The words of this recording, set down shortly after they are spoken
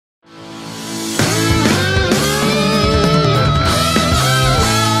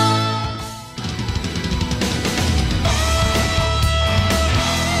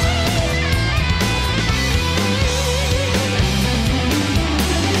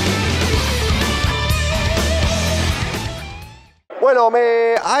Bueno,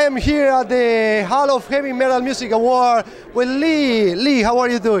 I am here at the Hall of Heavy Metal Music Award with Lee. Lee, how are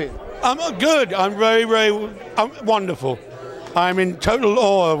you doing? I'm good. I'm very wonderful. I'm in total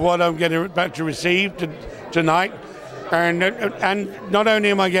awe of what I'm getting about to receive tonight. And not only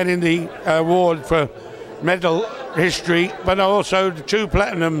am I getting the award for metal history, but also the 2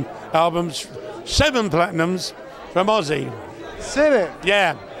 platinum albums, 7 platinums from Ozzy. 7?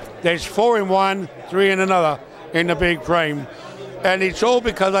 Yeah. There's 4 in one, 3 in another in the big frame. And it's all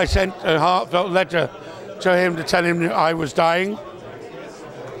because I sent a heartfelt letter to him to tell him that I was dying.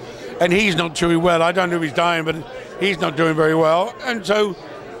 And he's not doing well. I don't know if he's dying, but he's not doing very well. And so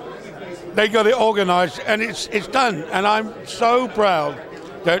they got it organized, and it's done. And I'm so proud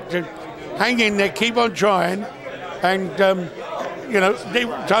that to hang in there, keep on trying, and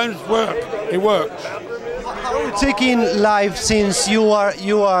times work. It works. How are you taking life since you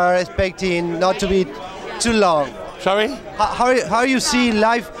are expecting not to be too long? Sorry? How you see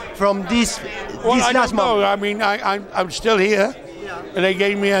life from this I last don't know. month? I mean, I'm still here. Yeah. They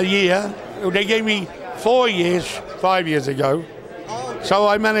gave me a year. They gave me 4 years 5 years ago. So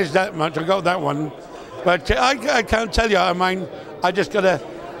I managed that much. I got that one. But I can't tell you. I mean, I just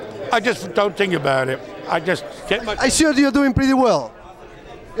don't think about it. I just get my... I see you're doing pretty well.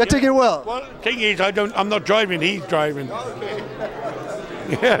 You're taking it well. Well, the thing is, I'm not driving. He's driving. Okay.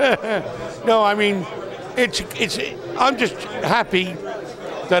 No, I mean, I'm just happy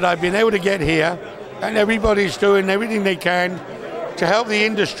that I've been able to get here, and everybody's doing everything they can to help the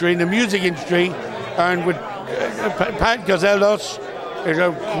industry, the music industry, and with Pat Gazellos is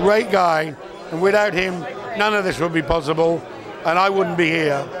a great guy, and without him, none of this would be possible, and I wouldn't be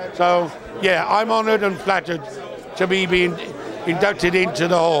here. So, yeah, I'm honored and flattered to be being inducted into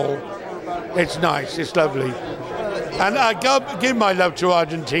the hall. It's nice, it's lovely. And I give my love to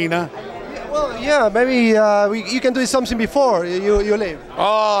Argentina. Well, yeah, maybe you can do something before you leave.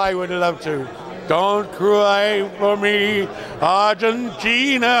 Oh, I would love to. Don't cry for me,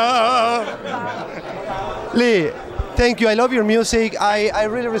 Argentina. Lee, thank you. I love your music. I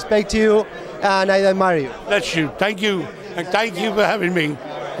really respect you, and I admire you. Bless you. Thank you. And thank you for having me.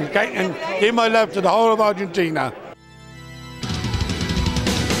 And give my love to the whole of Argentina.